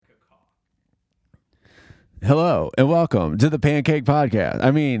Hello and welcome to the Pancake Podcast. I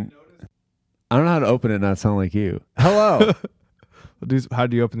mean, I don't know how to open it and not sound like you. Hello. How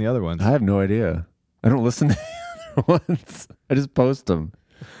do you open the other ones? I have no idea. I don't listen to the other ones. I just post them.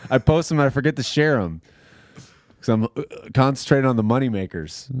 I post them and I forget to share them because I'm concentrating on the money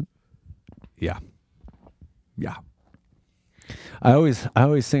makers. Yeah. I always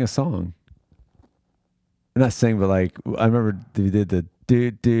sing a song. Not sing, but like I remember we did the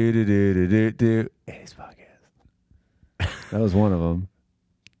do 80s podcast. That was one of them.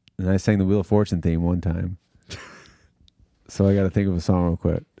 And I sang the Wheel of Fortune theme one time. So I got to think of a song real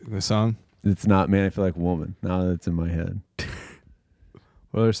quick. The song? It's not Man, I Feel Like a Woman. Now that it's in my head.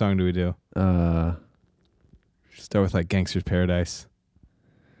 What other song do we do? Start with like Gangster's Paradise.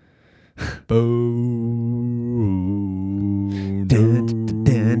 Boom.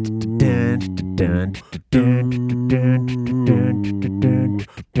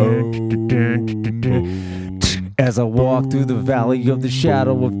 As I walk through the valley of the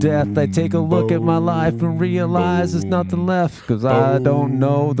shadow of death, I take a look at my life and realize there's nothing left, cause I don't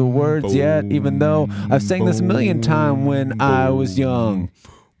know the words yet, even though I've sang this a million times when I was young.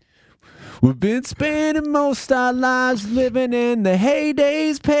 We've been spending most our lives living in the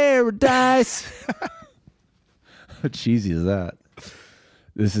heydays paradise. How cheesy is that?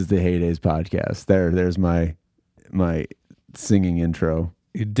 This is the Heydays podcast. There's my singing intro.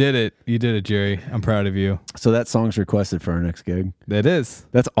 You did it, Jerry. I'm proud of you. So that song's requested for our next gig. It is.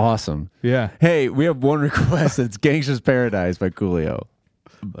 That's awesome. Yeah. Hey, we have one request. It's Gangster's Paradise by Coolio.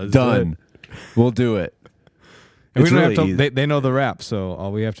 Let's Done. We'll do it. And It's we don't really have to. easy. They know the rap, so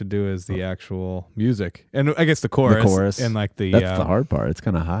all we have to do is the actual music, and I guess the chorus, and like the that's the hard part. It's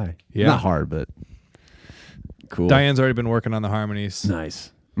kind of high. Yeah. Not hard, but cool. Diane's already been working on the harmonies.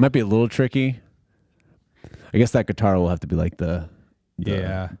 Nice. Might be a little tricky. I guess that guitar will have to be like the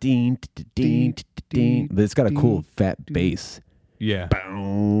Yeah. ding, ding, ding, but it's got a cool fat bass. Yeah.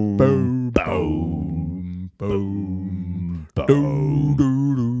 Boom, Boom, boom, boom, boom.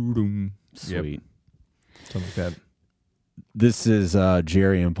 boom. Sweet. Something like that. This is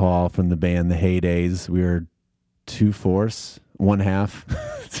Jerry and Paul from the band The Heydays. We are 2/4, 1/2.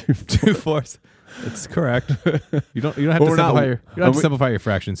 2/4. That's correct. You don't have to simplify you don't have to simplify your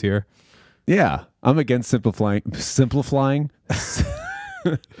fractions here. Yeah, I'm against simplifying.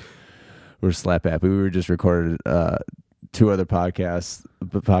 We're slap happy. We were just recorded 2 other podcasts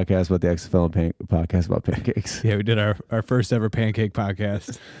about the XFL and podcast about pancakes. Yeah, we did our first ever pancake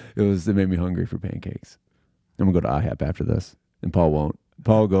podcast. It made me hungry for pancakes. I'm gonna go to IHOP after this, and Paul won't.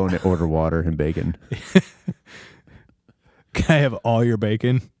 Paul will go and order water and bacon. Can I have all your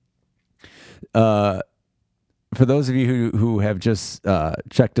bacon? For those of you who have just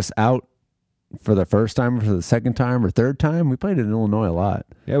checked us out for the first time or for the second time or third time, we played in Illinois a lot.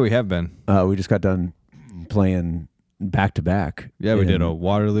 Yeah, we have been. We just got done playing back to back. Yeah, we did a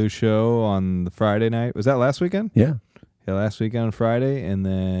Waterloo show on the Friday night. Was that last weekend? Yeah. Yeah, last weekend on Friday, and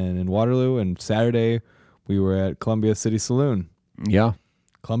then in Waterloo, and Saturday we were at Columbia City Saloon. Yeah.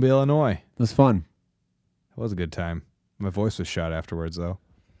 Columbia, Illinois. It was fun. It was a good time. My voice was shot afterwards, though.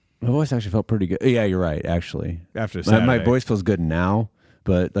 My voice actually felt pretty good. Yeah, you're right, actually. After Saturday. My voice feels good now,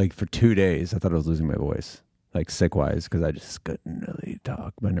 but like for 2 days, I thought I was losing my voice, like sick-wise, because I just couldn't really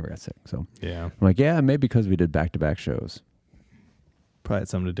talk, but I never got sick. So Yeah. I'm like, yeah, maybe because we did back-to-back shows. Probably had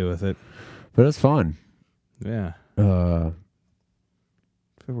something to do with it. But it's fun. Yeah. I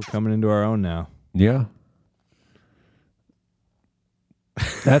think we're coming into our own now. Yeah.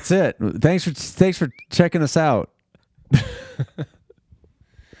 That's it. Thanks for checking us out.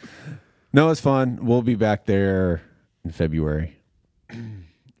 No, it's fun. We'll be back there in February.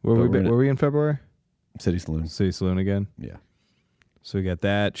 Were we in February? City Saloon. City Saloon again? Yeah. So we got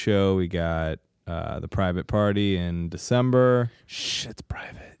that show. We got the private party in December. Shh, it's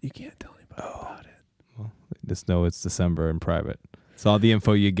private. You can't tell anybody about it. Well, just know it's December in private. It's all the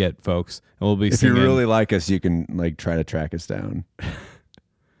info you get, folks. And we'll be If singing. you really like us, you can like try to track us down.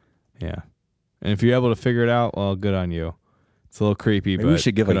 Yeah. And if you're able to figure it out, well, good on you. It's a little creepy, Maybe but we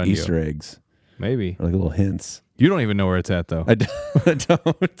should give good like on Easter you. eggs. Maybe. Or like little hints. You don't even know where it's at, though. I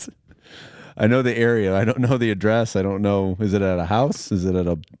don't. I know the area. I don't know the address. I don't know. Is it at a house? Is it at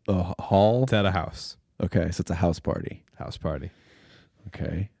a hall? It's at a house. Okay, so it's a house party. House party.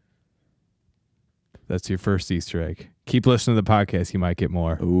 Okay. That's your first Easter egg. Keep listening to the podcast. You might get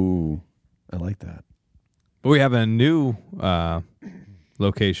more. Ooh, I like that. But we have a new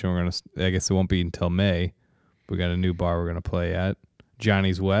location. I guess it won't be until May. We got a new bar we're going to play at.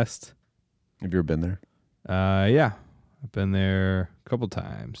 Johnny's West. Have you ever been there? Yeah. I've been there a couple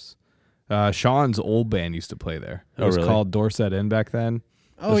times. Sean's old band used to play there. It was really? called Dorset Inn back then.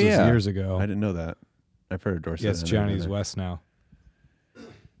 Oh, this yeah. was years ago. I didn't know that. I've heard of Dorset. Yes, Johnny's West now.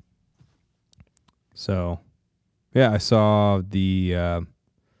 So, yeah, I saw the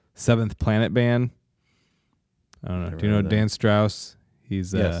Seventh Planet band. I don't know. Never Do you know heard of Dan them. Strauss?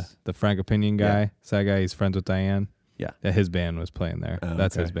 He's Yes. the Frank Opinion guy. Yeah. Sad guy. He's friends with Diane. Yeah. His band was playing there. Oh,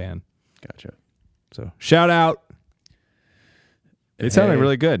 That's okay. his band. Gotcha. So shout out. It sounded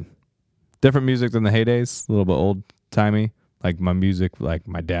really good. Different music than the heydays. A little bit old timey. Like my music, like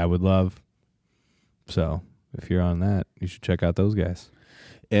my dad would love. So if you're on that, you should check out those guys.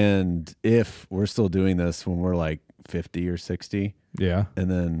 And if we're still doing this when we're like 50 or 60, Yeah.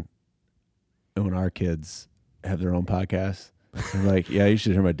 and then when our kids have their own podcast, they're like, yeah, you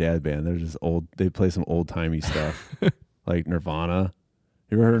should hear my dad band. They're just old. They play some old timey stuff like Nirvana.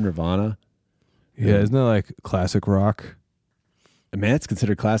 You ever heard of Nirvana? Yeah, isn't that like classic rock? Man, it's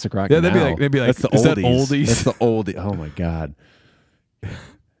considered classic rock. Yeah, now. they'd be like, that's the is that oldies. oldies? That's the oldie. Oh my god,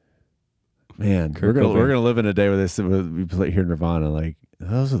 man, Kurt we're Cobain. gonna live in a day where we play here Nirvana. Like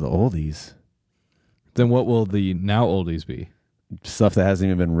those are the oldies. Then what will the now oldies be? Stuff that hasn't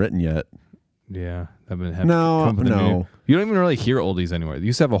even been written yet. Yeah, No. You don't even really hear oldies anymore. You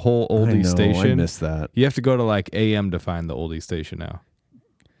used to have a whole I oldie know, station. I missed that. You have to go to like AM to find the oldie station now.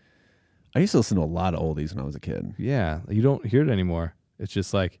 I used to listen to a lot of oldies when I was a kid. Yeah, you don't hear it anymore. It's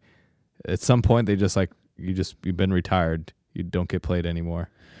just like at some point they just like you've been retired. You don't get played anymore.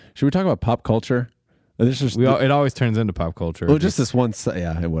 Should we talk about pop culture? This is It always turns into pop culture. well, just this one.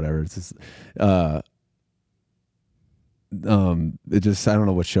 Yeah, whatever. It's just, it just I don't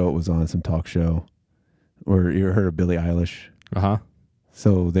know what show it was on. Some talk show, or you heard of Billie Eilish?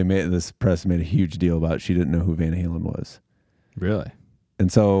 So this press made a huge deal about she didn't know who Van Halen was, Really?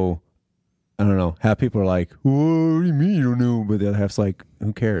 and so I don't know. Half people are like, "What do you mean you don't know?" But the other half's like,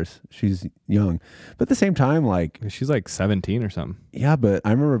 "Who cares? She's young." But at the same time, like, She's like 17 or something. yeah. But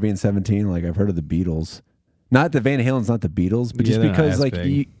I remember being 17. Like, I've heard of the Beatles. Not that Van Halen's not the Beatles, but Yeah, just they're not because, as like,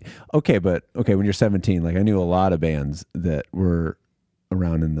 big. when you're 17, like, I knew a lot of bands that were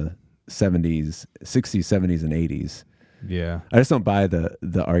around in the 70s, 60s, 70s, and 80s. Yeah. I just don't buy the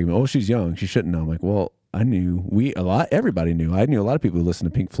argument. Oh, she's young, she shouldn't know. I'm like, well, I knew everybody knew. I knew a lot of people who listened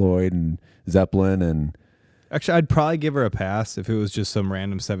to Pink Floyd and Zeppelin, and Actually, I'd probably give her a pass if it was just some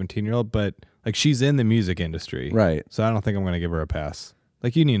random 17-year-old, but like she's in the music industry. right. So I don't think I'm going to give her a pass.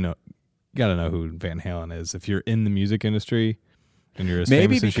 Like you got to know who Van Halen is if you're in the music industry and you're as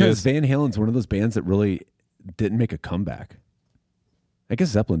Maybe famous as she because is. Van Halen's one of those bands that really didn't make a comeback. I guess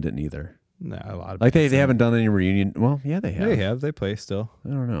Zeppelin didn't either. Nah, a lot of Like they bands don't. haven't done any reunion. Well, yeah, they have. They have. They play still. I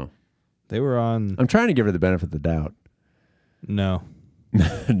don't know. They were on. I'm trying to give her the benefit of the doubt. No.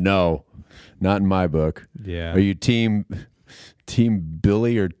 No, not in my book. Yeah. Are you team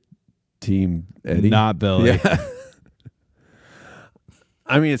Billy or team Eddie? Not Billy. Yeah.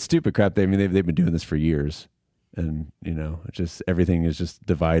 I mean, it's stupid crap. They've been doing this for years, and it's just everything is just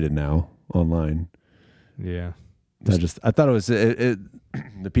divided now online. Yeah. I thought it was the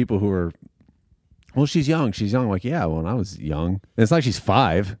people who are. Well, she's young. She's young. Like, yeah. Well, when I was young, and it's like she's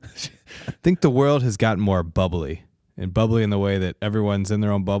 5. I think the world has gotten more bubbly, and bubbly in the way that everyone's in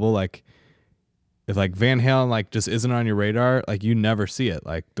their own bubble. Like, if like Van Halen like just isn't on your radar, like you never see it.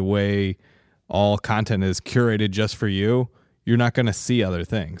 Like the way all content is curated just for you, you're not going to see other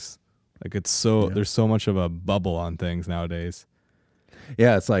things. Like there's so much of a bubble on things nowadays.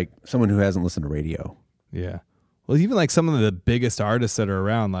 Yeah, it's like someone who hasn't listened to radio. Yeah. Well, even like some of the biggest artists that are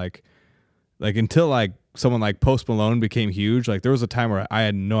around, like until like someone like Post Malone became huge, like there was a time where I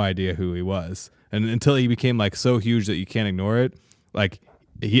had no idea who he was. And until he became like so huge that you can't ignore it, like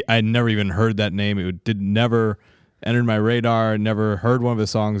I had never even heard that name. It never entered my radar, never heard one of his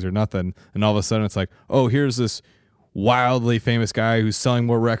songs or nothing. And all of a sudden it's like, oh, here's this wildly famous guy who's selling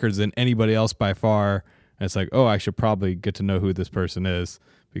more records than anybody else by far. And it's like, oh, I should probably get to know who this person is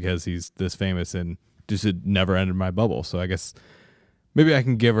because he's this famous, and just it never entered my bubble. So I guess maybe I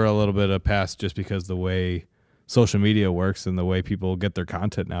can give her a little bit of a pass just because the way social media works and the way people get their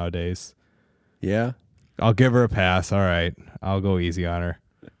content nowadays. Yeah. I'll give her a pass. All right. I'll go easy on her.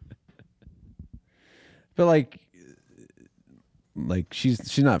 But like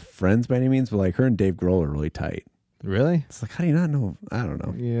she's not friends by any means, but like her and Dave Grohl are really tight. Really? It's like, how do you not know? I don't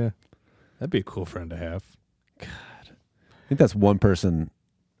know. Yeah. That'd be a cool friend to have. I think that's one person,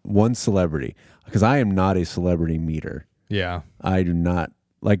 one celebrity, because I am not a celebrity meter. Yeah. I do not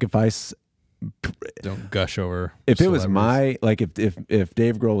like Don't gush over. if it was celebrities. if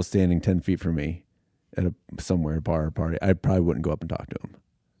Dave Grohl was standing 10 feet from me at somewhere, a bar or party, I probably wouldn't go up and talk to him.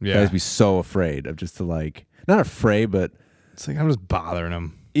 Yeah. I'd be so afraid of just to like, not afraid, but It's like I'm just bothering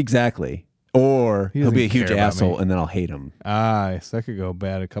him. exactly. Or He he'll be a doesn't huge care about asshole me. and then I'll hate him. So that could go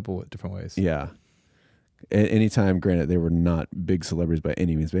bad a couple of different ways. Yeah. Anytime, granted, they were not big celebrities by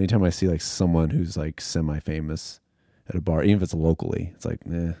any means, but anytime I see like someone who's like semi-famous at a bar, even if it's locally, it's like,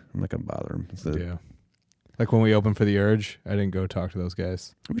 I'm not gonna bother them. Yeah. Like when we opened for The Urge, I didn't go talk to those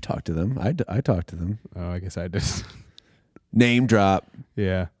guys. We talked to them. I talked to them. Oh, I guess I did. Name drop.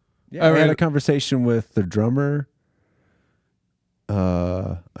 Yeah. Yeah, I had a conversation with the drummer.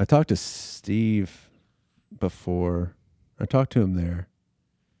 I talked to Steve before. I talked to him there.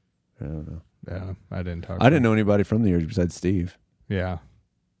 I don't know. Yeah, I didn't talk. I didn't know anybody from The Urge besides Steve. Yeah.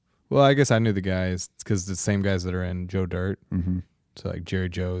 Well, I guess I knew the guys because the same guys that are in Joe Dirt. Mm-hmm. So like Jerry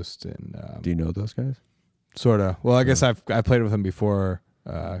Jost and. Do you know those guys? Sorta. Well, I guess I played with him before.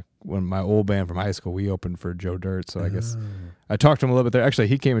 When my old band from high school, we opened for Joe Dirt. So I guess I talked to him a little bit there. Actually,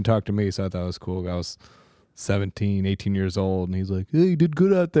 he came and talked to me, so I thought it was cool. I was 17, 18 years old, and he's like, "Hey, you did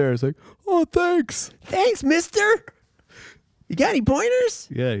good out there." I was like, "Oh, thanks." Thanks, mister. You got any pointers?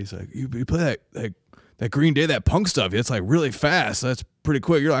 Yeah, he's like, you play that Green Day, that punk stuff. It's like really fast. That's pretty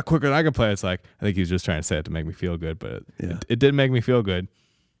quick. You're a lot quicker than I can play. It's like, I think he was just trying to say it to make me feel good, but it did make me feel good.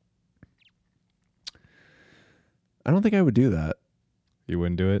 I don't think I would do that. You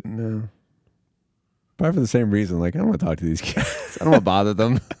wouldn't do it? No. Probably for the same reason. Like, I don't want to talk to these guys. I don't want to bother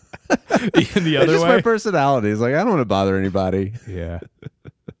them. In the other it's just way? my personality. It's like, I don't want to bother anybody. Yeah.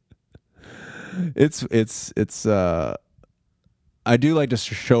 It's I do like to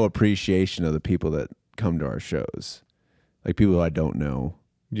show appreciation of the people that come to our shows. Like people who I don't know.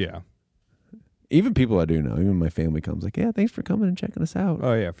 Yeah. Even people I do know. Even my family comes like, yeah, thanks for coming and checking us out.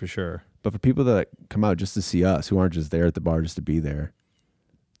 Oh, yeah, for sure. But for people that come out just to see us, who aren't just there at the bar just to be there.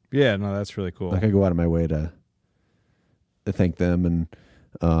 Yeah, no, that's really cool. Like I go out of my way to thank them. And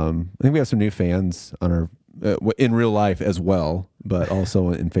I think we have some new fans on our in real life as well, but also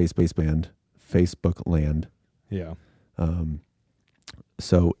in Facebook land. Yeah.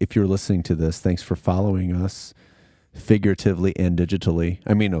 So if you're listening to this, thanks for following us figuratively and digitally.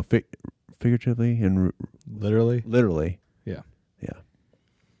 I mean, no, figuratively and literally. Yeah.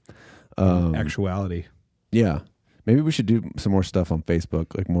 Actuality. Yeah. Maybe we should do some more stuff on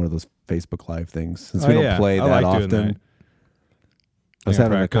Facebook, like more of those Facebook Live things. Since we don't play that often. That. I was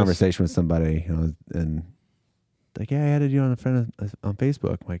having a conversation with somebody, and like, yeah, I added you on a friend on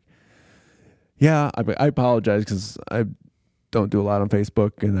Facebook. I'm like, yeah, I apologize because I don't do a lot on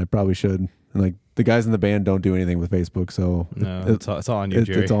Facebook, and I probably should. And like the guys in the band don't do anything with Facebook, so no, it's all on you,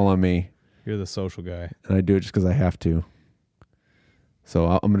 Jerry. It's all on me. You're the social guy, and I do it just because I have to. So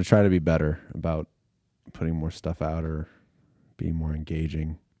I'm going to try to be better about putting more stuff out or being more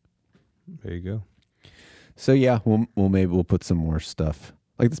engaging. There you go. So yeah, we'll put some more stuff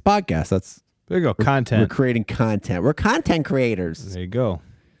like this podcast. There you go. Content. We're creating content. We're content creators. There you go.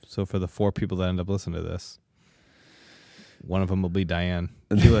 So for the 4 people that end up listening to this, one of them will be Diane.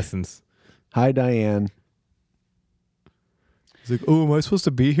 She listens. Hi, Diane. He's like, oh, am I supposed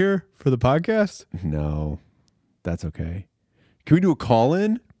to be here for the podcast? No, that's okay. Can we do a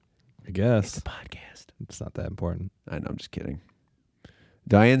call-in? I guess. It's a podcast. It's not that important. I know, I'm just kidding.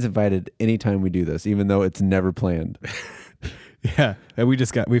 Diane's invited anytime we do this, even though it's never planned. Yeah. And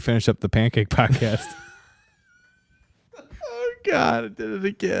we finished up the Pancake podcast. Oh, God, I did it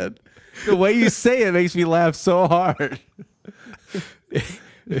again. The way you say it makes me laugh so hard.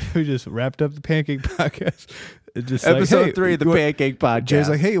 We just wrapped up the Pancake podcast. Just Episode like, hey, 3 of the Pancake podcast. Jay's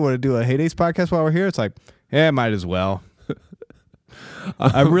like, hey, you want to do a Heydays podcast while we're here? It's like, yeah, might as well.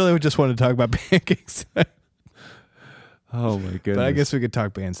 I really just wanted to talk about pancakes. Oh, my goodness. But I guess we could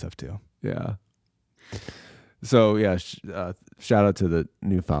talk band stuff, too. Yeah. So, yeah, shout out to the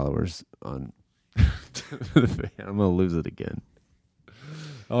new followers on I'm going to lose it again.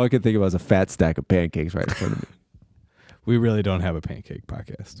 All I can think about is a fat stack of pancakes right in front of me. We really don't have a pancake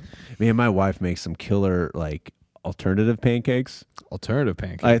podcast. Me and my wife make some killer, like, alternative pancakes. Alternative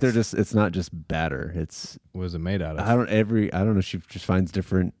pancakes? Like, it's not just batter. It's... What is it made out of? I don't know. She just finds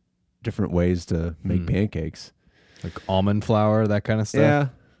different ways to make pancakes. Like almond flour, that kind of stuff?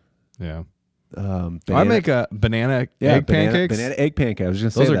 Yeah. I make a banana egg pancakes. Banana egg pancakes. I was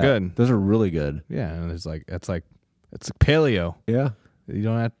just going to say those are good. Those are really good. Yeah, and it's paleo. Yeah. You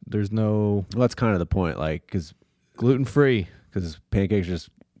don't have, there's no... Well, that's kind of the point, like, because... Gluten-free. Because pancakes are just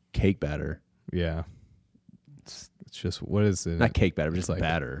cake batter. Yeah. It's just, what is it? Not cake batter, but just like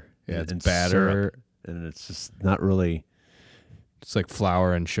batter. Yeah, it's and batter. Syrup, and it's just not really... It's like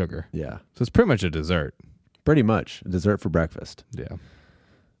flour and sugar. Yeah. So it's pretty much a dessert. Pretty much. A dessert for breakfast. Yeah.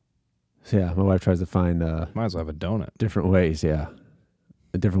 So yeah, my wife tries to find... Might as well have a donut. Different ways, yeah.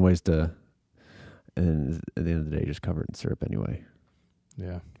 Different ways to... And at the end of the day, just cover it in syrup anyway.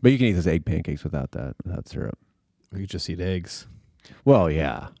 Yeah. But you can eat those egg pancakes without syrup. You just eat eggs. Well,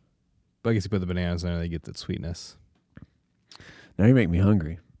 yeah. But I guess you put the bananas in there, they get that sweetness. Now you make me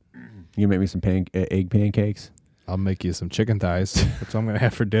hungry. You make me some egg pancakes? I'll make you some chicken thighs. That's what I'm going to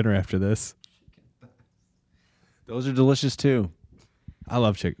have for dinner after this. Those are delicious too. I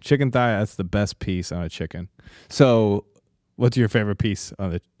love chicken thigh. That's the best piece on a chicken. So, what's your favorite piece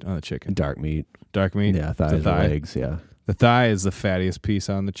on the chicken? Dark meat. Dark meat? Yeah, thighs, legs, yeah. The thigh is the fattiest piece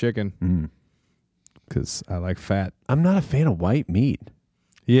on the chicken because I like fat. I'm not a fan of white meat.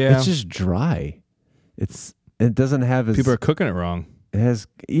 Yeah. It's just dry. It doesn't have as... People are cooking it wrong. It has,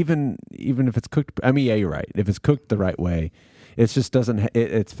 even if it's cooked... I mean, yeah, you're right. If it's cooked the right way, it just doesn't...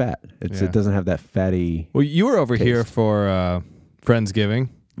 it's fat. It doesn't have that fatty... Well, you were over taste. here for Friendsgiving.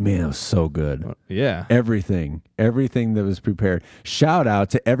 Man, it was so good. Yeah. Everything that was prepared. Shout out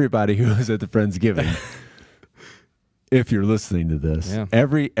to everybody who was at the Friendsgiving. If you're listening to this, yeah.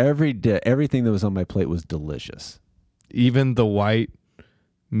 every day, everything that was on my plate was delicious. Even the white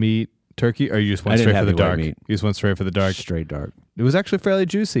meat turkey, or you just went straight for the dark? You just went straight for the dark. Straight dark. It was actually fairly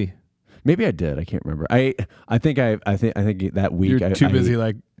juicy. Maybe I did. I can't remember. I think that week you're too busy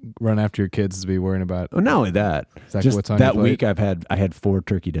like run after your kids to be worrying about. Oh, not only that. Exactly just what's on that your plate. week I had 4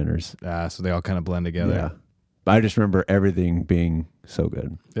 turkey dinners. So they all kind of blend together. Yeah. But I just remember everything being so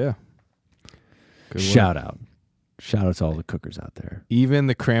good. Yeah. Good Shout out to all the cookers out there. Even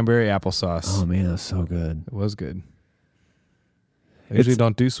the cranberry applesauce. Oh man, that was so good. It was good. I usually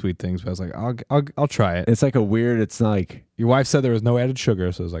don't do sweet things, but I was like, I'll try it. It's like it's not like your wife said there was no added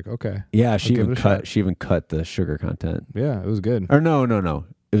sugar, so I was like, okay. Yeah, she even cut the sugar content. Yeah, it was good. Or no.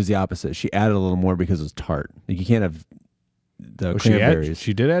 It was the opposite. She added a little more because it was tart. Like you can't have the cranberries.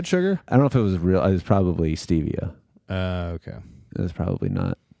 She did add sugar? I don't know if it was real. It was probably stevia. Okay. It was probably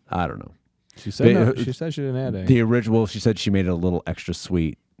not. I don't know. She said she didn't add any. The original, she said she made it a little extra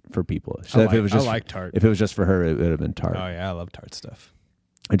sweet for people. She said I like tart. If it was just for her, it would have been tart. Oh yeah, I love tart stuff.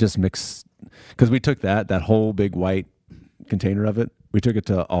 I just mixed because we took that whole big white container of it. We took it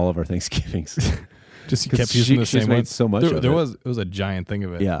to all of our Thanksgivings. Just you kept using the same one. Made so much. It was a giant thing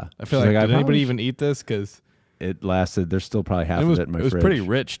of it. Yeah, I feel like did anybody even eat this? Because it lasted. There's still probably half of it in my fridge. It was pretty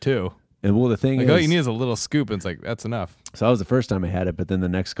rich too. And well, the thing is, all you need is a little scoop, and it's like that's enough. So that was the first time I had it, but then the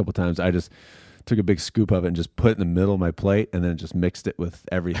next couple times I just took a big scoop of it and just put it in the middle of my plate, and then just mixed it with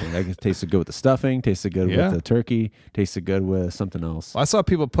everything. Like it tasted good with the stuffing, tasted good with the turkey, tasted good with something else. Well, I saw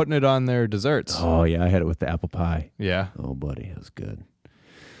people putting it on their desserts. Oh yeah, I had it with the apple pie. Yeah. Oh buddy, it was good.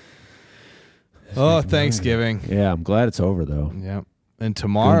 Thanksgiving. Yeah, I'm glad it's over though. Yeah. And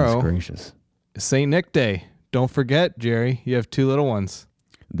tomorrow, gracious, St. Nick Day. Don't forget, Jerry, you have 2 little ones.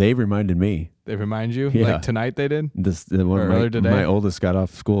 They reminded me. They remind you? Yeah. Like tonight they did? Earlier today? My oldest got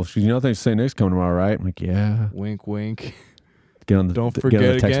off school. She said, St. Nick's coming tomorrow, right? I'm like, yeah. Wink, wink. Don't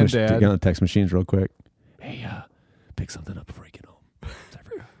forget again, Dad. Get on the text machines real quick. Hey, pick something up before you get home.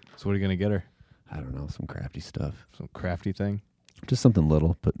 So what are you going to get her? I don't know. Some crafty stuff. Some crafty thing? Just something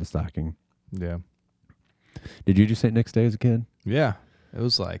little, put in the stocking. Yeah. Did you do St. Nick's Day as a kid? Yeah. It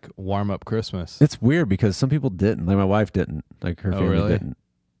was like warm up Christmas. It's weird because some people didn't. Like my wife didn't. Like her family didn't.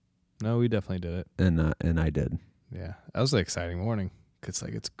 No, we definitely did it. And I did. Yeah. That was an exciting morning. Cause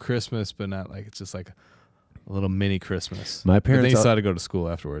like it's Christmas, but not like it's just like a little mini Christmas. My parents. But then you still had to go to school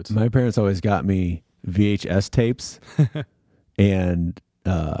afterwards. My parents always got me VHS tapes and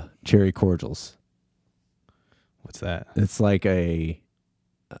cherry cordials. What's that? It's like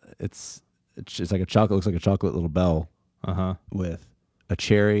it's like a chocolate. Looks like a chocolate little bell. With a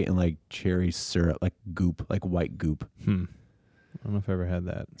cherry and like cherry syrup, like goop, like white goop. I don't know if I ever had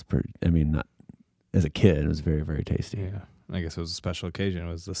that. It's pretty. I mean, not as a kid. It was very, very tasty. Yeah, I guess it was a special occasion. It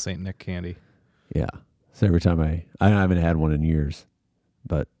was the Saint Nick candy. Yeah. So every time I haven't had one in years,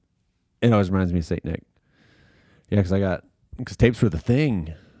 but it always reminds me of Saint Nick. Yeah, because tapes were the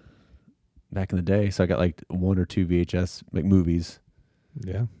thing back in the day. So I got like 1 or 2 VHS like movies.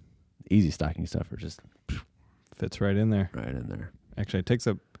 Yeah. Easy stocking stuffer, just fits right in there. Right in there. Actually, it takes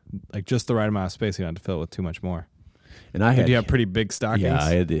up like just the right amount of space. You don't have to fill it with too much more. And Did you have pretty big stockings? Yeah,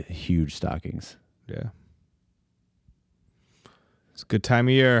 I had the huge stockings. Yeah. It's a good time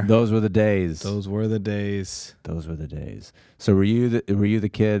of year. Those were the days. Those were the days. So were you the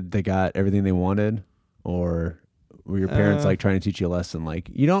kid that got everything they wanted, or were your parents like trying to teach you a lesson? Like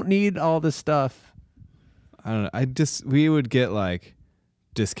you don't need all this stuff. I don't know. We would get like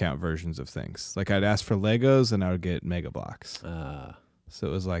discount versions of things. Like I'd ask for Legos and I would get Mega Bloks. So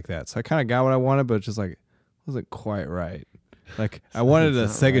it was like that. So I kind of got what I wanted, but it just like wasn't quite right. Like I wanted a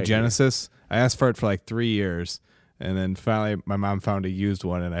Sega Genesis. I asked for it for like 3 years, and then finally my mom found a used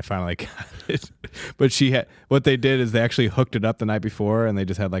one, and I finally got it. But what they did is they actually hooked it up the night before, and they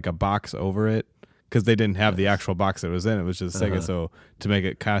just had like a box over it because they didn't have the actual box that it was in. It was just Sega. So to make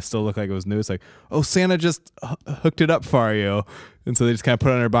it kind of still look like it was new, it's like, oh, Santa just hooked it up for you. And so they just kind of put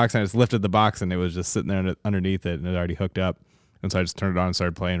it on their box, and I just lifted the box, and it was just sitting there underneath it, and it already hooked up. And so I just turned it on and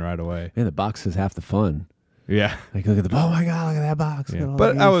started playing right away. Man, the box is half the fun. Yeah. Like, look at oh my God, look at that box. Yeah.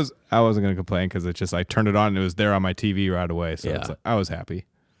 But I wasn't going to complain because it's just, I turned it on and it was there on my TV right away. So it's like, I was happy.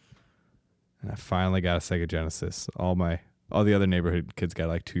 And I finally got a Sega Genesis. All the other neighborhood kids got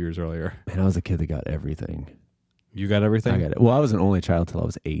like 2 years earlier. Man, I was a kid that got everything. You got everything? I got it. Well, I was an only child till I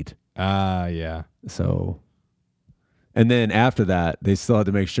was 8. Yeah. So, and then after that, they still had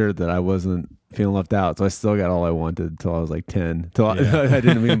to make sure that I wasn't feeling left out. So I still got all I wanted till I was like 10. Till I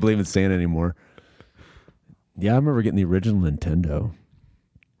didn't even believe in Santa anymore. Yeah, I remember getting the original Nintendo.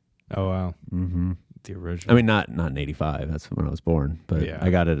 Oh, wow. Mm-hmm. The original. I mean, not in 85. That's when I was born. But I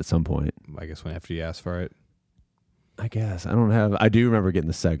got it at some point. I guess when after you asked for it. I guess. I do remember getting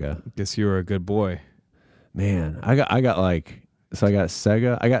the Sega. Guess you were a good boy. Man, I got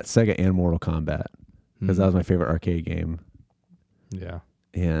Sega. I got Sega and Mortal Kombat because that was my favorite arcade game. Yeah.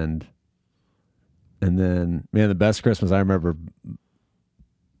 And then, man, the best Christmas I remember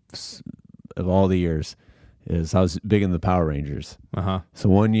of all the years is I was big in the Power Rangers. So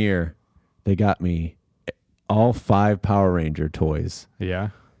one year they got me all 5 Power Ranger toys. Yeah.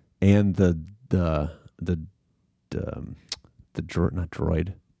 And the not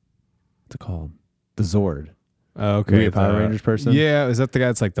droid. What's it called? The Zord. Oh, okay. Are you a Power Rangers person? Yeah. Is that the guy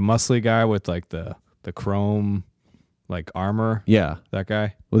that's like the muscly guy with like the chrome like armor? Yeah. That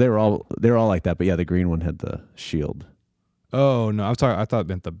guy? Well, they were all like that, but yeah, the green one had the shield. Oh, no. I thought it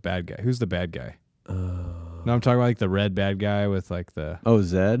meant the bad guy. Who's the bad guy? No, I'm talking about like the red bad guy with like the... Oh,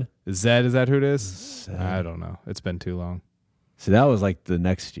 Zed? Zed, is that who it is? Zed. I don't know. It's been too long. So that was like the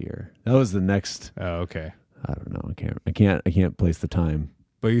next year. That was the next... Oh, okay. I don't know. I can't place the time.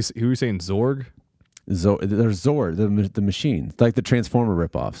 But who were you saying, Zorg? There's Zord, the machines, like the Transformer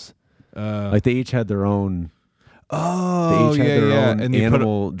ripoffs. Like they each had their own... Oh, they each had their own and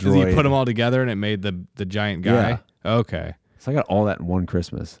animal droid. You put them all together and it made the giant guy? Yeah. Okay. So I got all that in one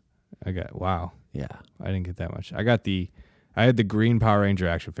Christmas. Wow. Yeah. I didn't get that much. I had the green Power Ranger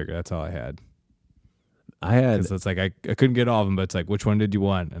action figure. That's all I had. Because it's like I couldn't get all of them, but it's like, which one did you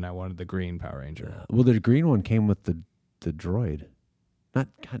want? And I wanted the green Power Ranger. Well, the green one came with the droid. I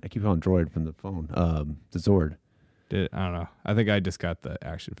keep calling droid from the phone. The Zord. I don't know. I think I just got the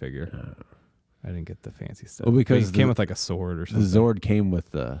action figure. I didn't get the fancy stuff. Well, because it came with like a sword or something. The Zord came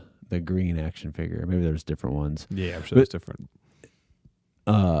with the green action figure. Maybe there's different ones. Yeah, I'm sure there's different.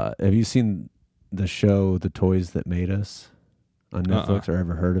 Have you seen the show The Toys That Made Us on Netflix or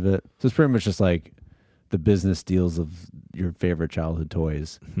ever heard of it? So it's pretty much just like the business deals of your favorite childhood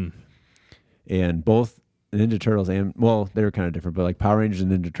toys. And both Ninja Turtles they were kind of different, but like Power Rangers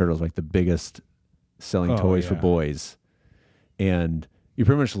and Ninja Turtles, like the biggest selling toys for boys. And you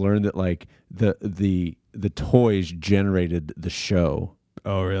pretty much learned that like the toys generated the show.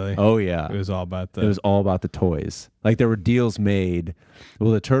 Oh, really? Oh, yeah. It was all about the toys. Like there were deals made.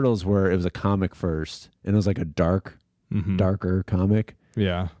 Well, the Turtles it was a comic first, and it was like a darker comic.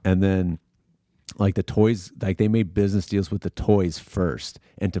 Yeah. And then like the toys, like they made business deals with the toys first,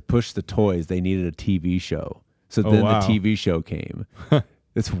 and to push the toys, they needed a TV show. So then the TV show came.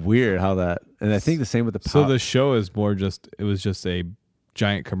 It's weird how that, and I think the same with the. So the show is more it was just a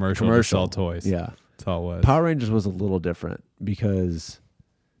giant commercial to sell toys. Yeah. That's all it was. Power Rangers was a little different because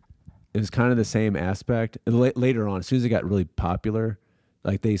it was kind of the same aspect. Later on, as soon as it got really popular,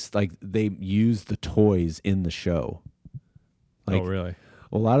 like they used the toys in the show. Like, oh, really?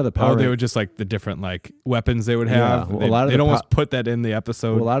 A lot of the Power they would just like the different like weapons they would have. Yeah, well, they'd almost put that in the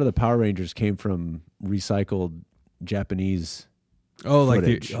episode. Well, a lot of the Power Rangers came from recycled Japanese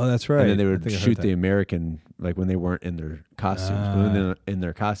footage. That's right. And then they would shoot the American, like when they weren't in their costumes. When they're in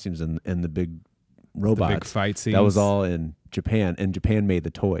their costumes and the big robots. The big fight scenes. That was all in Japan, and Japan made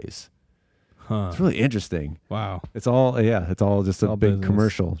the toys. It's really interesting. Wow. It's all just a big business.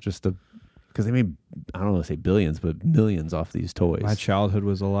 Commercial, because they made, I don't want to say billions, but millions off these toys. My childhood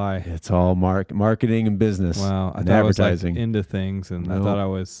was a lie. It's all marketing and business. Wow. And advertising. I was like into things, and I thought I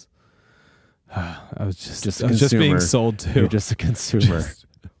was just consumer. Being sold to. You're just a consumer.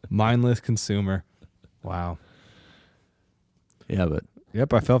 Mindless consumer. Wow. Yeah, but.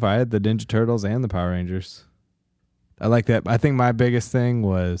 Yep, I had the Ninja Turtles and the Power Rangers. I like that. I think my biggest thing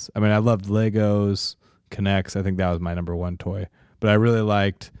was, I loved Legos, Connects. I think that was my number one toy. But I really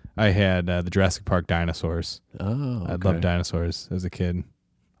I had the Jurassic Park dinosaurs. Oh, okay. I loved dinosaurs as a kid.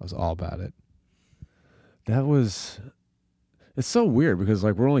 I was all about it. It's so weird because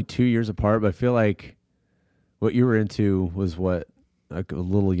like we're only 2 years apart, but I feel like what you were into was what like a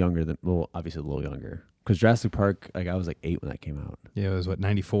little younger than, well, obviously a little younger. Because Jurassic Park, like I was like 8 when that came out. Yeah, it was what,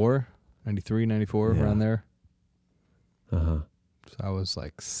 94, 93, 94, Yeah. around there. Uh-huh. So I was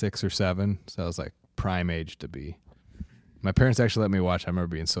like 6 or 7. So I was like prime age to be. My parents actually let me watch. I remember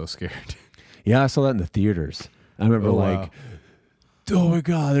being so scared. Yeah, I saw that in the theaters. I remember wow. oh my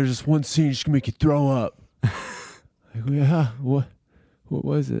God, there's this one scene just gonna make you throw up. Like, yeah, what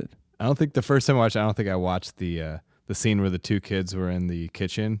was it? I don't think the first time I watched it, I don't think I watched the scene where the 2 kids were in the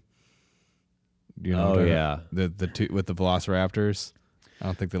kitchen. You know, the two with the velociraptors. I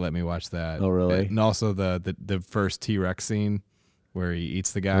don't think they let me watch that. Oh, really? And also the first T-Rex scene where he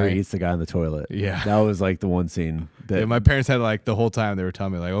eats the guy. Where he eats the guy in the toilet. Yeah, that was like the one scene that my parents had like the whole time they were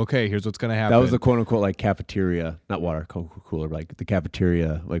telling me like, okay, here's what's gonna happen. That was the quote unquote like cafeteria, not water cooler, but like the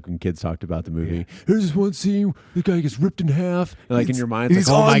cafeteria. Like when kids talked about the movie, here's this one scene, the guy gets ripped in half, and like in your mind, it's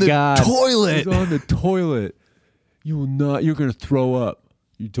like, oh my God, toilet. He's on the toilet. You will not. You're gonna throw up.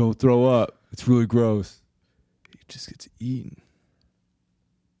 You don't throw up. It's really gross. He just gets eaten.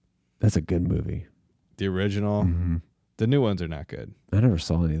 That's a good movie. The original. Mm-hmm. The new ones are not good. I never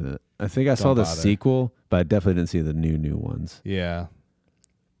saw any of that. I think I saw the sequel, but I definitely didn't see the new ones. Yeah.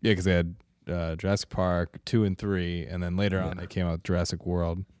 Yeah, because they had Jurassic Park 2 and 3, and then later on they came out with Jurassic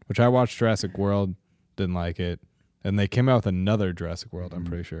World, which I watched Jurassic World, didn't like it. And they came out with another Jurassic World, I'm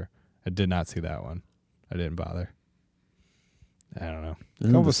pretty sure. I did not see that one. I didn't bother. I don't know.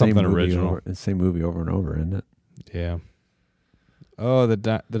 Come up with something original. The same movie over and over, isn't it? Yeah. Oh, the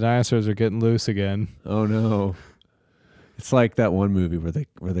dinosaurs are getting loose again. Oh no. It's like that one movie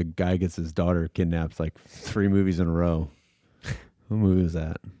where the guy gets his daughter kidnapped like 3 movies in a row. What movie was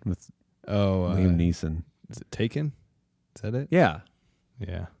that? With Liam Neeson. Is it Taken? Is that it? Yeah.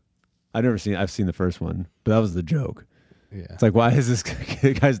 Yeah. I've seen the first one, but that was the joke. Yeah. It's like, why is this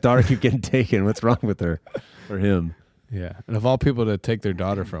guy's daughter keep getting taken? What's wrong with her or him? Yeah. And of all people to take their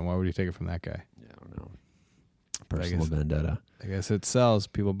daughter from, why would you take it from that guy? Yeah, I don't know. Personal vendetta. I guess it sells.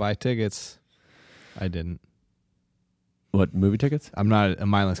 People buy tickets. I didn't. What, movie tickets? I'm not a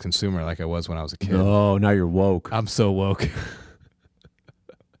mindless consumer like I was when I was a kid. Oh, now you're woke. I'm so woke.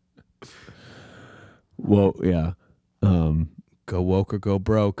 Well, yeah. Go woke or go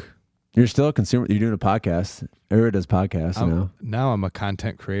broke. You're still a consumer. You're doing a podcast. Everybody does podcasts, you know? Now I'm a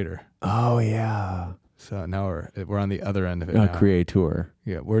content creator. Oh, yeah. So now we're on the other end of it now. Creator.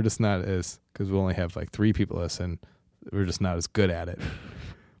 Yeah, we're just not as, because we only have like 3 people listen, we're just not as good at it.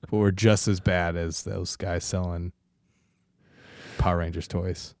 But we're just as bad as those guys selling Power Rangers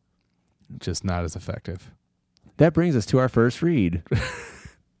toys. Just not as effective. That brings us to our first read.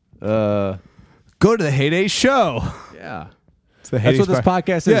 Go to the Heyday Show. Yeah. That's what this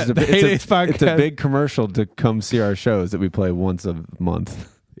podcast is. Yeah, the Heydays podcast. It's a big commercial to come see our shows that we play once a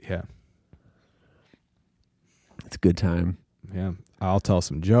month. Yeah. It's a good time. Yeah. I'll tell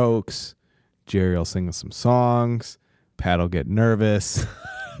some jokes. Jerry will sing some songs. Pat will get nervous.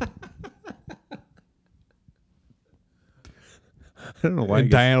 I don't know why. And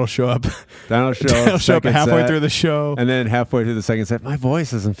Diane will show up. Diane will show up halfway through the show. And then halfway through the second set, my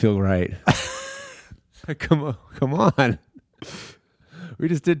voice doesn't feel right. Come on. We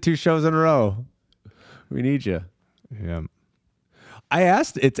just did 2 shows in a row. We need you. Yeah. I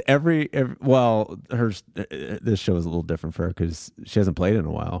asked, it's every this show is a little different for her because she hasn't played in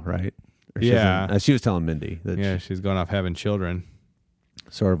a while, right? She was telling Mindy that she's going off having children.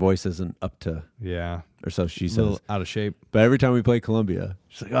 So her voice isn't up to, or so she says. A little out of shape. But every time we play Columbia,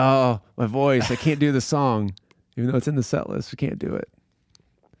 she's like, oh, my voice, I can't do the song. Even though it's in the set list, we can't do it.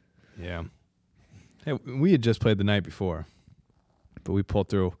 Yeah. Hey, we had just played the night before, but we pulled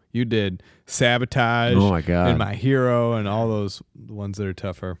through. You did Sabotage. Oh, my God. And My Hero and all those ones that are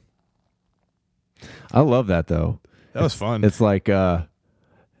tougher. I love that, though. That was fun. It's like, I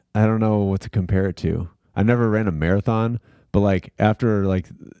don't know what to compare it to. I never ran a marathon, but like after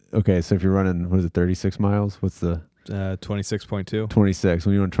okay, so if you're running, 36 miles? What's the 26.2? 26.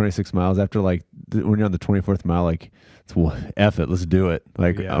 When you run 26 miles, after when you're on the 24th mile, like, F it, let's do it.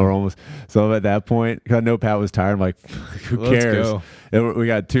 Or almost. So at that point, 'cause I know Pat was tired. I'm like, who cares? We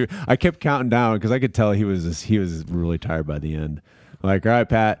got 2. I kept counting down because I could tell he was really tired by the end. I'm like, all right,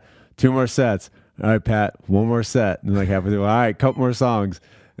 Pat, 2 more sets. All right, Pat, 1 more set. And halfway through, all right, couple more songs.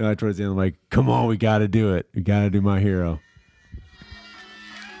 And towards the end, I'm like, come on, we got to do it. We got to do My Hero.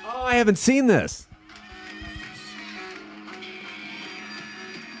 Oh, I haven't seen this.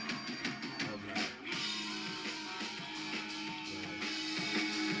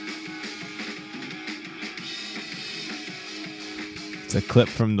 It's a clip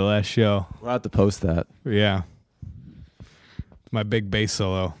from the last show. We'll have to post that. Yeah. My big bass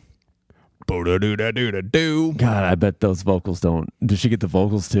solo. Bo-da-doo-da-doo-da-doo. God, I bet those vocals don't. Does she get the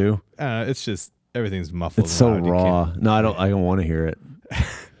vocals too? It's just everything's muffled. It's so loud, you raw. can't- No, I don't. I don't want to hear it.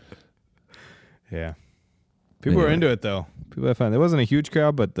 Yeah. People were Anyway. into it though. People had fun. There wasn't a huge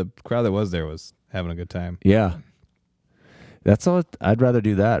crowd, but the crowd that was there was having a good time. Yeah. That's all. I'd rather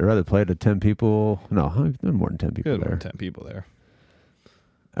do that. I'd rather play to 10 people. No, there are more than 10 people Good, there. 10 people there.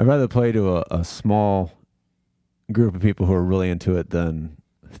 I'd rather play to a small group of people who are really into it than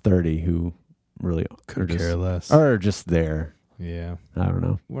 30 who really Could are care less. are just there. Yeah. I don't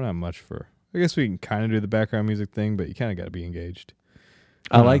know. We're not much for. I guess we can kind of do the background music thing, but you kind of got to be engaged.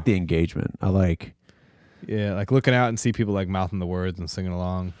 I like the engagement. I like, Yeah, like looking out and see people like mouthing the words and singing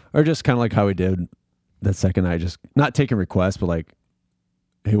along. or just kind of like how we did that second night, just not taking requests, but like,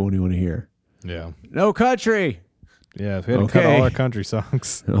 hey, what do you want to hear? Yeah. No country. Yeah, if we had to cut Okay. all our country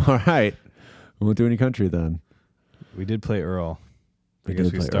songs. All right. We won't do any country then. We did play Earl. I We guess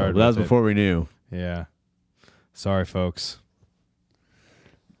did we play started Earl, but that was with it. before we knew. Yeah. Sorry, folks.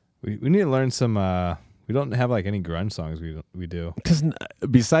 We need to learn some. We don't have like any grunge songs. We do. Because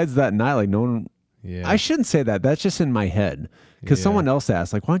besides that night, like no one. Yeah. I shouldn't say that. That's just in my head. Because Yeah. someone else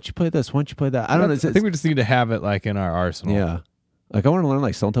asked, like, why don't you play this? Why don't you play that? I don't know. I think we just need to have it like in our arsenal. Yeah. Like, I want to learn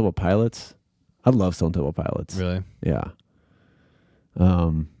like Stone Temple Pilots. I love Stone Temple Pilots. Really. Yeah.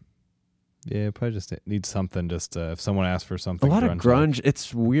 Yeah. Probably just need something. Just if someone asks for A something. lot of like. grunge.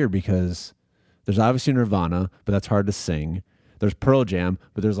 It's weird because there's obviously Nirvana, but that's hard to sing. There's Pearl Jam,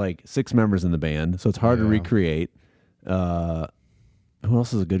 but there's like 6 members in the band, so it's hard to Yeah. recreate. Who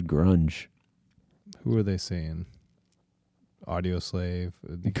else is a good grunge? Who are they saying? Audio Slave.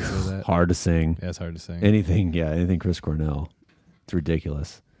 You consider that? Hard to sing. Yeah, it's hard to sing. Anything Chris Cornell. It's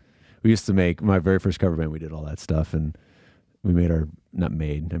ridiculous. We used to make my very first cover band. We did all that stuff, and we made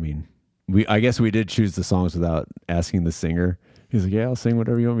I guess we did choose the songs without asking the singer. He's like, "Yeah, I'll sing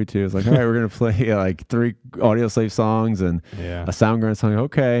whatever you want me to." It's like, "All right, we're gonna play like 3 Audio Slave songs and Yeah. a Soundgarden song."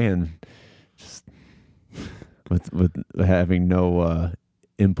 Okay, and just with having no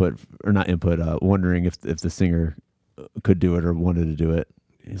input or not input, wondering if the singer could do it or wanted to do it.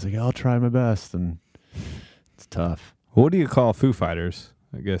 He's like, "I'll try my best," and it's tough. What do you call Foo Fighters?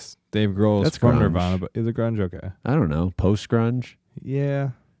 I guess Dave Grohl's That's from grunge. Nirvana, but is it grunge? Okay. I don't know, post grunge.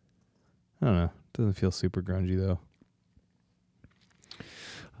 Yeah. I don't know. Doesn't feel super grungy though.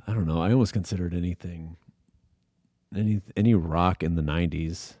 I don't know. I almost considered any rock in the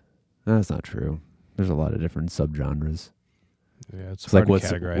 90s. That's not true. There's a lot of different subgenres. Yeah, it's It's hard like to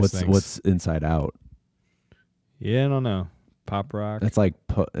categorize things. what's Inside Out. Yeah, I don't know. Pop rock. That's like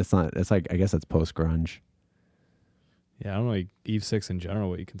it's not. It's like I guess that's post grunge. Yeah, I don't know. Like Eve 6 in general,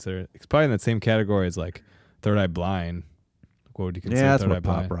 what you consider. It's probably in that same category as like Third Eye Blind. What would you consider Yeah, that's Third more Eye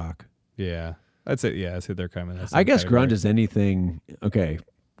pop Blind? rock. Yeah. I'd say they're kind of in that same I guess category. grunge is anything. Okay,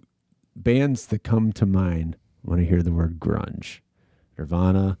 bands that come to mind when I hear the word grunge: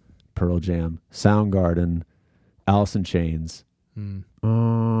 Nirvana, Pearl Jam, Soundgarden, Alice in Chains,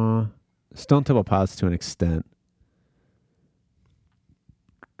 Stone Temple Pilots to an extent.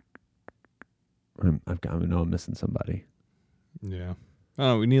 I know I'm missing somebody. Yeah. I don't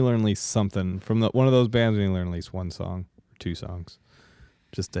know. We need to learn at least something from one of those bands. We need to learn at least 1 song or 2 songs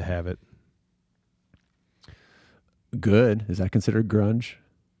just to have it. Good. Is that considered grunge?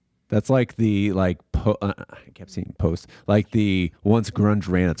 That's like the I kept seeing posts like the once grunge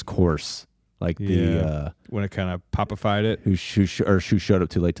ran its course, like the When it kind of popified it. who showed up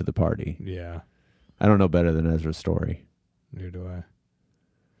too late to the party. Yeah. I don't know better than Ezra's story Neither do I.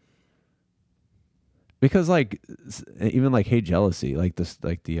 because like even like Hey Jealousy, like this,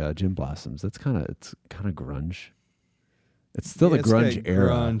 like the Gin Blossoms. It's kind of grunge. It's still the it's got grunge era.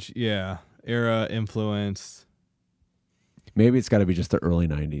 Grunge, yeah. Era influence. Maybe it's got to be just the early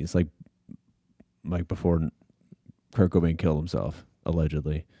 90s, like before Kurt Cobain killed himself,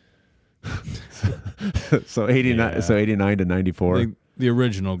 allegedly. So 89, Yeah. so 89 to 94, The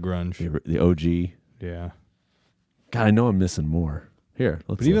original grunge. the OG. Yeah. God, I know I'm missing more. Here,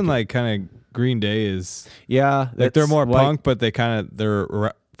 let's. But even look like kind of Green Day is yeah, like they're that's more like- punk, but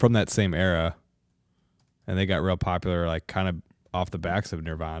they're from that same era, and they got real popular like kind of off the backs of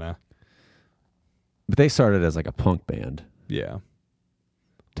Nirvana. But they started as like a punk band. Yeah.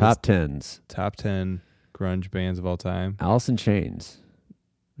 Top 10s. Top 10 grunge bands of all time. Alice in Chains.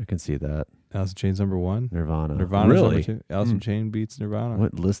 I can see that. Alice in Chains number 1. Nirvana. Nirvana's Really? number 2. Alice in Chains beats Nirvana.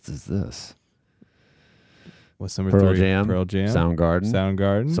 What list is this? What's number Pearl 3? Jam. Pearl Jam. Soundgarden.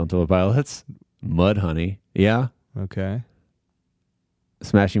 Soundgarden. Stone Temple Pilots. Mudhoney. Yeah. Okay.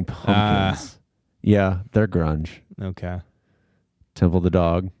 Smashing Pumpkins. Yeah, they're grunge. Okay. Temple the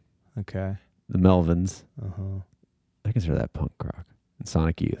Dog. Okay. The Melvins. Uh-huh. I consider that punk rock. and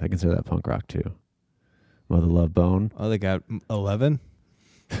Sonic Youth. I consider that punk rock too. Mother Love Bone. Oh, they got 11?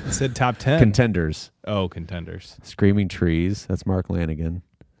 I said top 10. Contenders. Oh, Contenders. Screaming Trees. That's Mark Lanigan.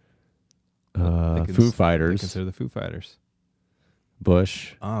 They Foo Fighters. consider the Foo Fighters.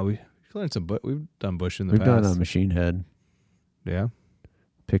 Bush. Oh, we've learned some. We've done Bush in the We've past. done Machine Head. Yeah.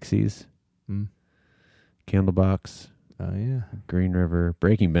 Pixies. Mm. Candlebox. Oh yeah. Green River.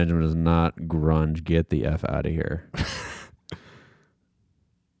 Breaking Benjamin is not grunge. Get the F out of here.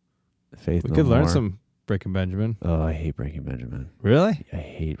 Faith We No could learn More. some Breaking Benjamin. Oh, I hate Breaking Benjamin. Really? I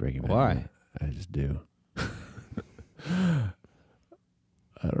hate Breaking Why? Benjamin. I just do. I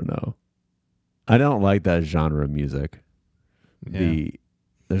don't know. I don't like that genre of music. Yeah.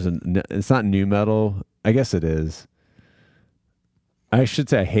 It's not new metal. I guess it is. I should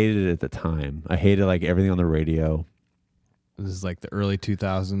say I hated it at the time. I hated like everything on the radio. This is like the early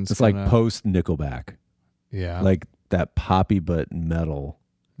 2000s. It's like post Nickelback. Yeah. Like that poppy but metal.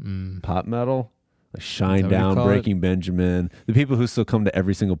 Pop metal. Like Shine Down, Breaking Benjamin. The people who still come to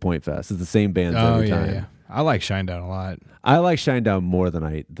every single Point Fest. It's the same bands every time. Yeah. I like Shine Down a lot. I like Shine Down more than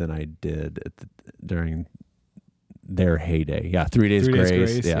I did during their heyday. Yeah, 3 Days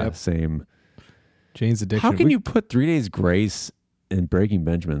Grace. Yeah, yep. same. Jane's Addiction. How can you put 3 Days Grace and Breaking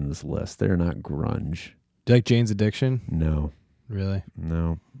Benjamin in this list? They're not grunge. Do you like Jane's Addiction? No. Really?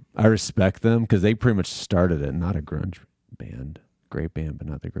 No. I respect them because they pretty much started it. Not a grunge band. Great band, but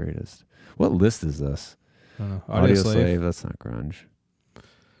not the greatest. What list is this? I don't know. Audio Slave. That's not grunge.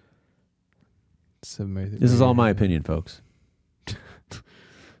 This is all my opinion, folks.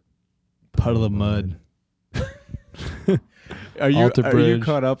 Puddle of Mud. Are you Alter Bridge.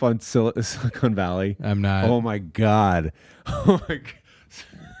 caught up on Silicon Valley? I'm not. Oh my god! Oh my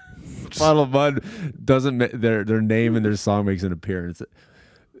god! Puddle of Mud doesn't their name and their song makes an appearance.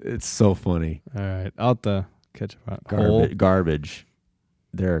 It's so funny. All right, I'll have to catch up on Garbage.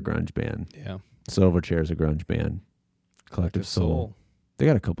 They're a grunge band. Yeah. Silverchair's a grunge band. Collective Soul. They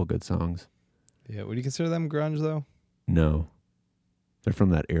got a couple good songs. Yeah. Would you consider them grunge though? No. They're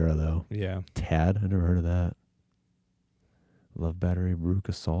from that era though. Yeah. Tad, I never heard of that. Love Battery, Baruch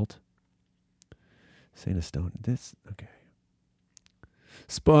Assault. Saint of Stone. Okay.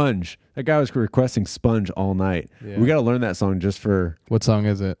 Sponge. That guy was requesting Sponge all night. Yeah. We got to learn that song just for. What song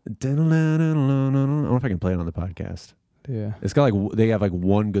is it? I don't know if I can play it on the podcast. Yeah. It's got they have like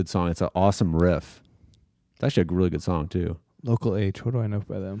one good song. It's an awesome riff. It's actually a really good song too. Local H. What do I know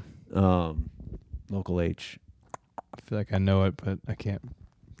by them? Local H. I feel like I know it, but I can't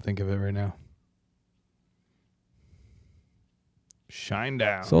think of it right now. Shine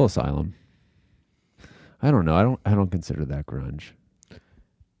Down. Soul Asylum. I don't know. I don't consider that grunge.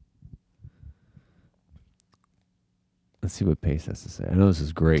 Let's see what Pace has to say. I know this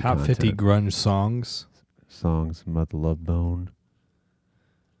is great. Top content. 50 grunge songs. Songs. Mother Love Bone.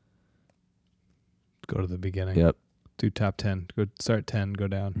 Go to the beginning. Yep. Do top 10. Go start 10. Go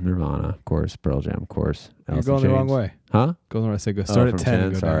down. Nirvana, of course. Pearl Jam, of course. You're Alice going in the wrong Chains. way. Huh? Go the right way. Go start at from 10. 10,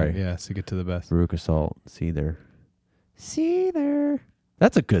 And go sorry. down. Yeah, so you get to the best. Baruch Assault. See there.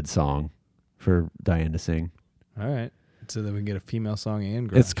 That's a good song for Diane to sing. All right. So then we can get a female song and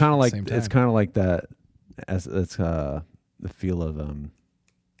grunge. It's kind of at the like same time. that. As it's the feel of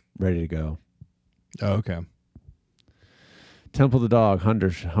Ready to Go. Oh, okay. Temple the Dog,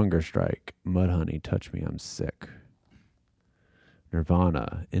 Hunger Strike, Mudhoney, Touch Me, I'm Sick.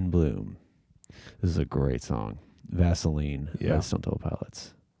 Nirvana, In Bloom. This is a great song. Vaseline by Stone Temple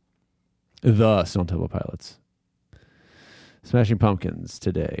Pilots. The Stone Temple Pilots. Smashing Pumpkins,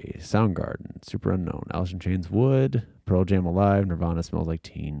 Today. Soundgarden, Super Unknown. Alice in Chains, Wood. Pearl Jam, Alive. Nirvana, Smells Like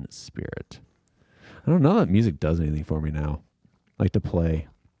Teen Spirit. I don't know that music does anything for me now. Like to play.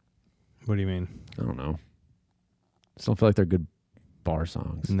 What do you mean? I don't know. Just don't feel like they're good bar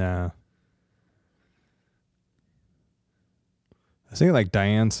songs. Nah. I think like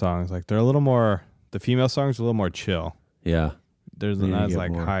Diane's songs, like they're a little more, the female songs are a little more chill. Yeah. There's They need to not as get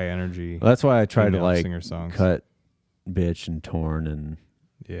like more. high energy. Well, that's why I try to female like singer songs. cut Bitch and Torn, and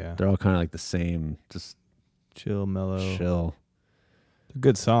Yeah. they're all kind of like the same, just Chill, mellow. chill. They're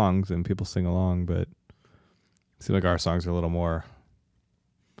good songs and people sing along, but I feel like our songs are a little more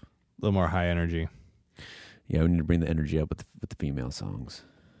high energy. Yeah, we need to bring the energy up with the female songs.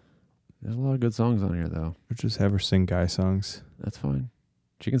 There's a lot of good songs on here, though. Or just have her sing guy songs. That's fine.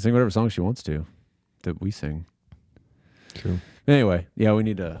 She can sing whatever song she wants to that we sing. True. Anyway, yeah, we're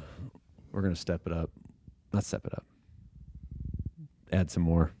going to step it up. Not step it up. Add some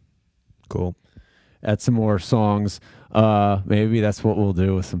more. Cool. Add some more songs. Maybe that's what we'll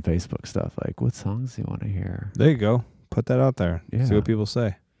do with some Facebook stuff. Like, what songs do you want to hear? There you go. Put that out there. Yeah. See what people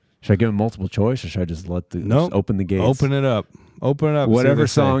say. Should I give him multiple choice, or should I just let just open the gates? Open it up. Open it up. Whatever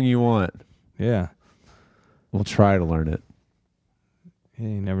song you want. Yeah. We'll try to learn it. Yeah,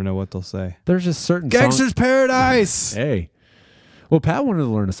 you never know what they'll say. There's just certain Gangster's Paradise. Hey. Well, Pat wanted to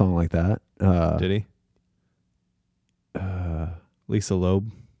learn a song like that. Did he? Lisa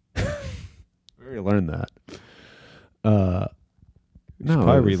Loeb. We already learned that. No,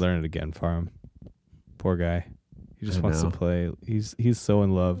 probably relearn it again for him. Poor guy. He just wants to play. He's so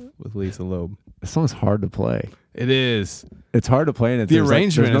in love with Lisa Loeb. The song's hard to play. It is. It's hard to play, and the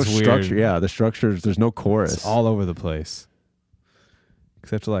arrangement there's no is structure. weird. Yeah, the structures. There's no chorus. It's all over the place.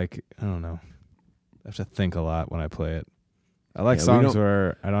 Except I don't know. I have to think a lot when I play it. I like songs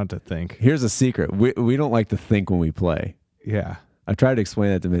where I don't have to think. Here's a secret. We don't like to think when we play. Yeah. I tried to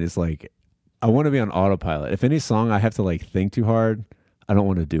explain that to me. It's like, I want to be on autopilot. If any song I have to like think too hard, I don't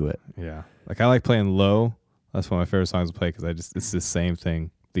want to do it. Yeah. Like I like playing low. That's one of my favorite songs to play because it's the same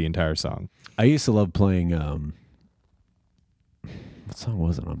thing the entire song. I used to love playing, what song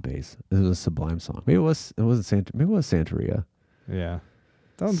was it on bass? It was a Sublime song. Maybe it wasn't maybe it was Santeria. Yeah.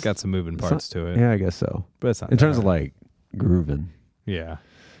 That one's got some moving parts to it. Yeah, I guess so. But it's not in terms of like grooving. Yeah.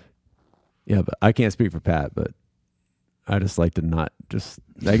 Yeah, but I can't speak for Pat, but I just like to not just,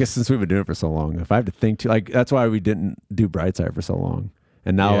 I guess since we've been doing it for so long, if I have to think too, like that's why we didn't do Brightside for so long.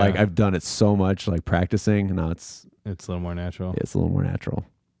 And now like I've done it so much, like practicing, and now it's a little more natural. Yeah, it's a little more natural.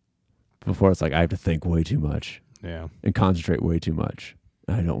 Before it's like I have to think way too much. Yeah. And concentrate way too much.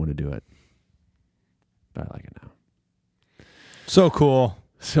 I don't want to do it. But I like it now. So cool.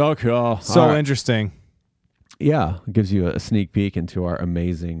 So cool. So interesting. Yeah. It gives you a sneak peek into our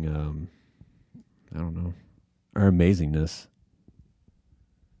amazing, I don't know, our amazingness.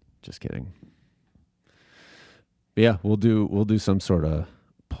 Just kidding. But yeah, we'll do some sort of,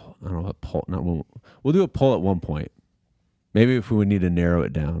 I don't know, a poll. We'll do a poll at one point. Maybe if we need to narrow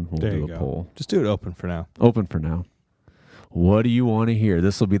it down, we'll do a poll. Just do it open for now. Open for now. What do you want to hear?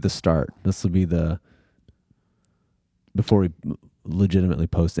 This will be the start. This will be before we legitimately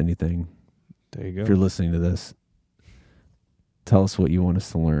post anything. There you go. If you're listening to this, tell us what you want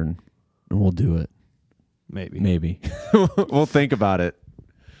us to learn, and we'll do it. Maybe. We'll think about it.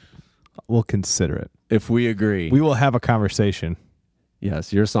 We'll consider it. If we agree. We will have a conversation.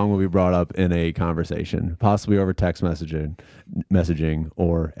 Yes, your song will be brought up in a conversation, possibly over text messaging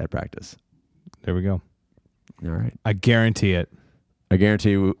or at practice. There we go. All right. I guarantee it. I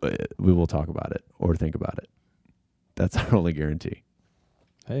guarantee we will talk about it or think about it. That's our only guarantee.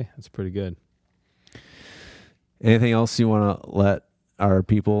 Hey, that's pretty good. Anything else you want to let our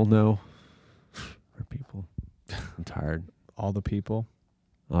people know? Our people. I'm tired. All the people.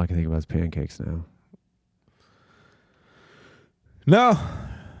 All I can think about is pancakes now. No.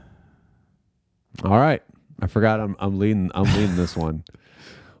 All right. I forgot I'm leading this one.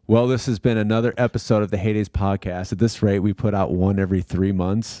 Well, this has been another episode of the Heydays podcast. At this rate, we put out one every 3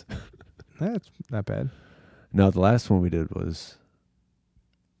 months. That's not bad. No, the last one we did was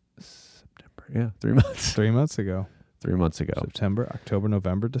September. Yeah, 3 months. 3 months ago. 3 months ago. September, October,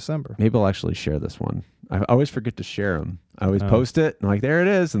 November, December. Maybe I'll actually share this one. I always forget to share them. I always post it, and I'm like, there it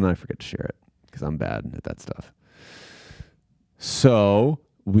is, and then I forget to share it because I'm bad at that stuff. So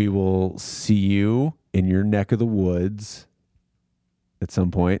we will see you in your neck of the woods at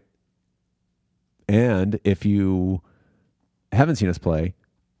some point. And if you haven't seen us play,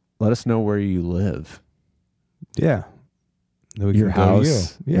 let us know where you live. Yeah. Then we your can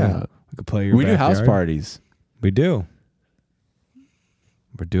house. Go to you. Yeah. We could play your We backyard. do house parties. We do.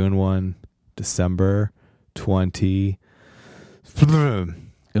 We're doing one December 20.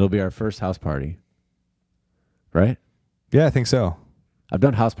 It'll be our first house party. Right? Yeah, I think so. I've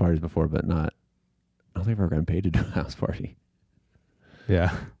done house parties before, but not. I don't think I've ever gotten paid to do a house party.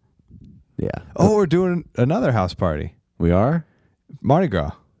 Yeah. Yeah. Oh, we're doing another house party. We are? Mardi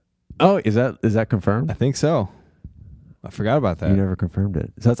Gras. Oh, is that confirmed? I think so. I forgot about that. You never confirmed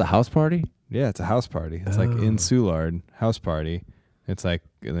it. So that's a house party? Yeah, it's a house party. It's like in Soulard, house party. It's like,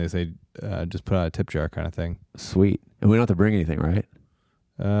 and they say, just put out a tip jar kind of thing. Sweet. And we don't have to bring anything, right?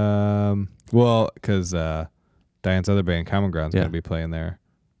 Well, because Diane's other band, Common Ground's going to be playing there.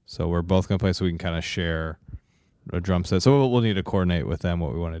 So we're both going to play so we can kind of share a drum set. So we'll need to coordinate with them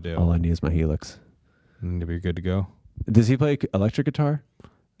what we want to do. All I need is my Helix. And be good to go. Does he play electric guitar?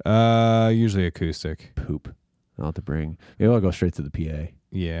 Usually acoustic. Poop. I'll have to bring. Maybe I'll go straight to the PA.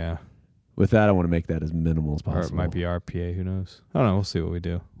 Yeah. With that, I want to make that as minimal as possible. Or it might be RPA. Who knows? I don't know. We'll see what we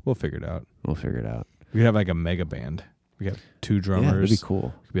do. We'll figure it out. We'll figure it out. We could have like a mega band. We have 2 drummers. Yeah, that'd be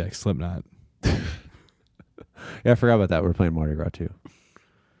cool. It could be like Slipknot. Yeah, I forgot about that. We're playing Mardi Gras too.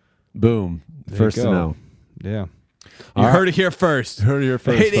 Boom. There First you to go. know. Yeah. You heard it here first. Heard it here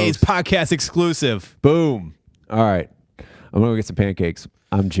first. Heydays podcast exclusive. Boom. All right. I'm going to go get some pancakes.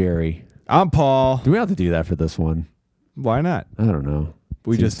 I'm Jerry. I'm Paul. Do we have to do that for this one? Why not? I don't know.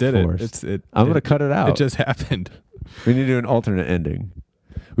 We Seems just did forced. it. I'm going to cut it out. It just happened. We need to do an alternate ending.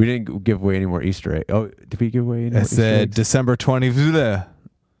 We didn't give away any more Easter eggs. Oh, did we give away any more It Easter said eggs? December 20th.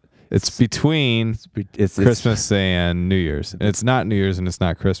 It's between It's Christmas and New Year's. And it's not New Year's and it's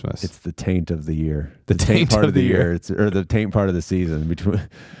not Christmas. It's the taint of the year. The taint part of the year. It's, or the taint part of the season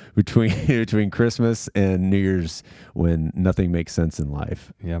between Christmas and New Year's, when nothing makes sense in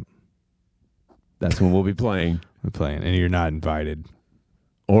life. Yep. That's when we'll be playing. We're playing, and you're not invited.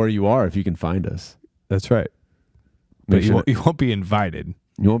 Or you are if you can find us. That's right. But you won't be invited.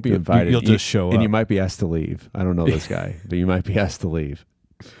 You won't be invited. You'll just show up. And you might be asked to leave. I don't know this guy, but you might be asked to leave.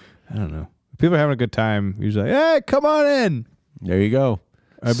 I don't know. People are having a good time. Usually, hey, come on in. There you go.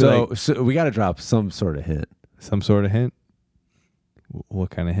 So we got to drop some sort of hint. Some sort of hint?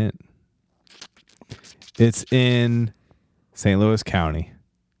 What kind of hint? It's in St. Louis County.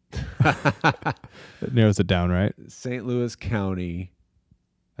 It narrows it down, right? St. Louis County.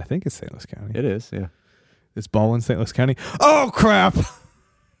 I think it's St. Louis County. It is, yeah. It's Baldwin, St. Louis County. Oh, crap.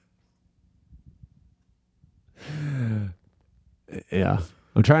 Yeah.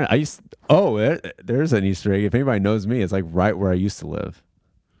 There's an Easter egg. If anybody knows me, it's like right where I used to live.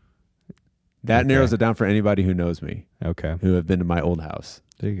 That narrows it down for anybody who knows me. Okay. Who have been to my old house.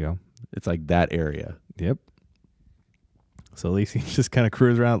 There you go. It's like that area. Yep. So at least you just kind of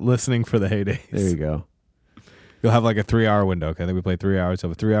cruise around listening for the heydays. There you go. You'll have like a 3-hour window. Okay, I think we play 3 hours. So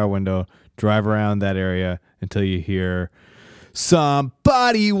have a 3-hour window. Drive around that area until you hear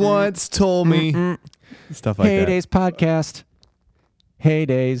somebody once told me. Stuff like that. Heydays podcast.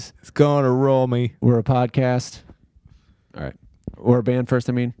 Heydays. It's going to roll me. We're a podcast. All right. We're a band first,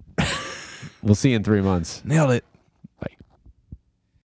 I mean. We'll see you in 3 months. Nailed it.